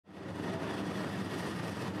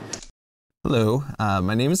Hello,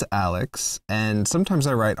 my name is Alex, and sometimes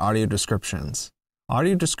I write audio descriptions.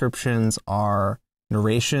 Audio descriptions are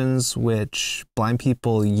narrations which blind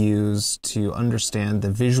people use to understand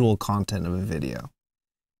the visual content of a video.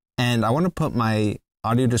 And I want to put my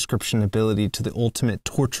audio description ability to the ultimate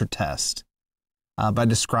torture test by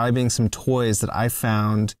describing some toys that I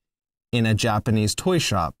found in a Japanese toy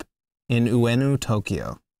shop in Ueno,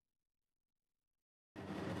 Tokyo.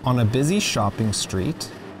 On a busy shopping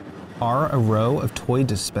street are a row of toy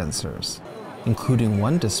dispensers, including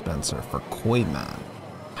one dispenser for Koi Man,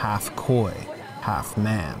 half koi, half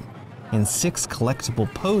man, in 6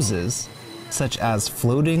 collectible poses, such as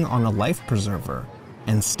floating on a life preserver,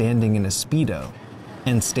 and standing in a Speedo,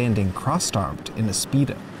 and standing cross-armed in a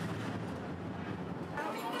Speedo.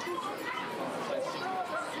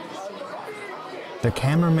 The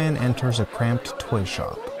cameraman enters a cramped toy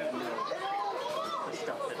shop.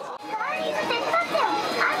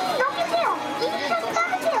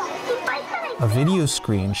 A video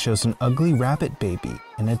screen shows an ugly rabbit baby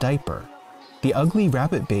in a diaper. The ugly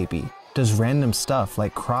rabbit baby does random stuff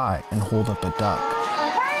like cry and hold up a duck.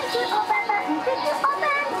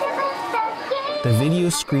 The video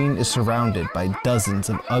screen is surrounded by dozens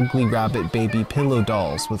of ugly rabbit baby pillow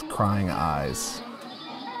dolls with crying eyes.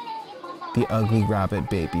 The ugly rabbit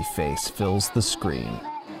baby face fills the screen.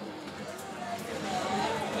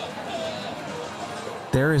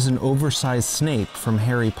 There is an oversized Snape from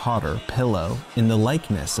Harry Potter pillow in the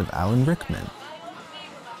likeness of Alan Rickman.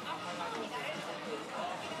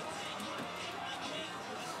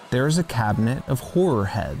 There is a cabinet of horror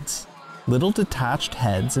heads, little detached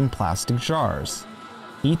heads in plastic jars.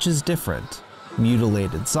 Each is different: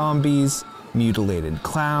 mutilated zombies, mutilated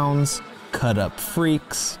clowns, cut-up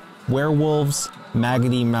freaks, werewolves,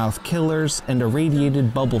 maggoty mouth killers, and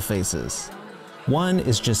irradiated bubble faces. One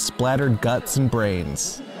is just splattered guts and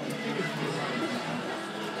brains.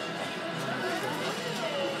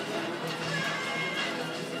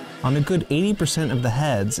 On a good 80% of the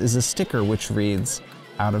heads is a sticker which reads,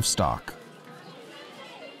 "Out of stock."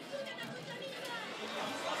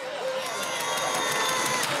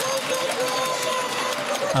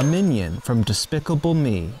 A minion from Despicable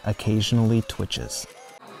Me occasionally twitches.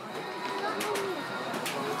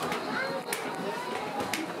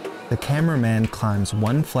 The cameraman climbs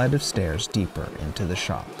one flight of stairs deeper into the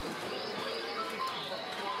shop.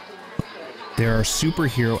 There are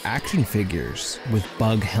superhero action figures with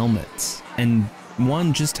bug helmets, and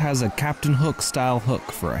one just has a Captain Hook style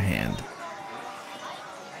hook for a hand.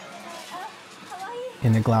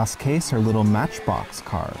 In a glass case are little Matchbox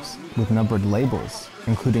cars with numbered labels,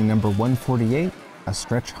 including number 148, a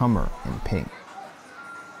stretch Hummer in pink.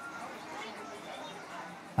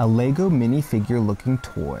 A Lego minifigure looking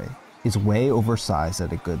toy is way oversized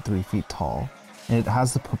at a good 3 feet tall, and it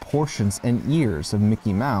has the proportions and ears of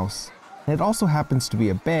Mickey Mouse, and it also happens to be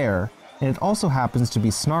a bear, and it also happens to be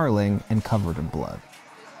snarling and covered in blood.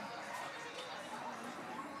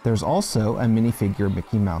 There's also a minifigure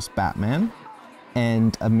Mickey Mouse Batman,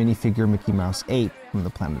 and a minifigure Mickey Mouse 8 from the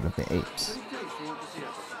Planet of the Apes.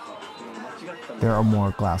 There are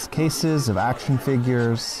more glass cases of action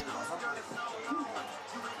figures.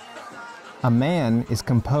 A man is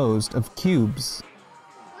composed of cubes.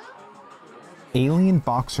 Alien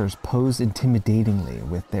boxers pose intimidatingly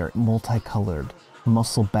with their multicolored,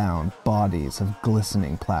 muscle-bound bodies of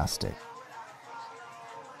glistening plastic.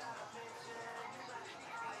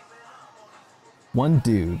 One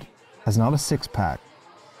dude has not a 6-pack,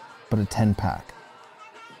 but a 10-pack.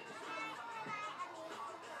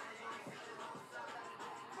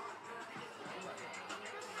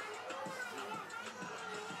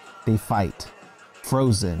 They fight,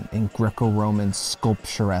 frozen in Greco-Roman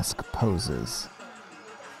sculpturesque poses.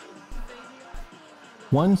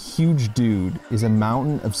 One huge dude is a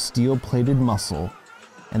mountain of steel-plated muscle,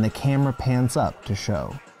 and the camera pans up to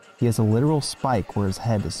show he has a literal spike where his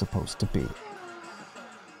head is supposed to be.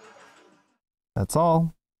 That's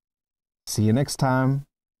all. See you next time.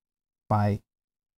 Bye.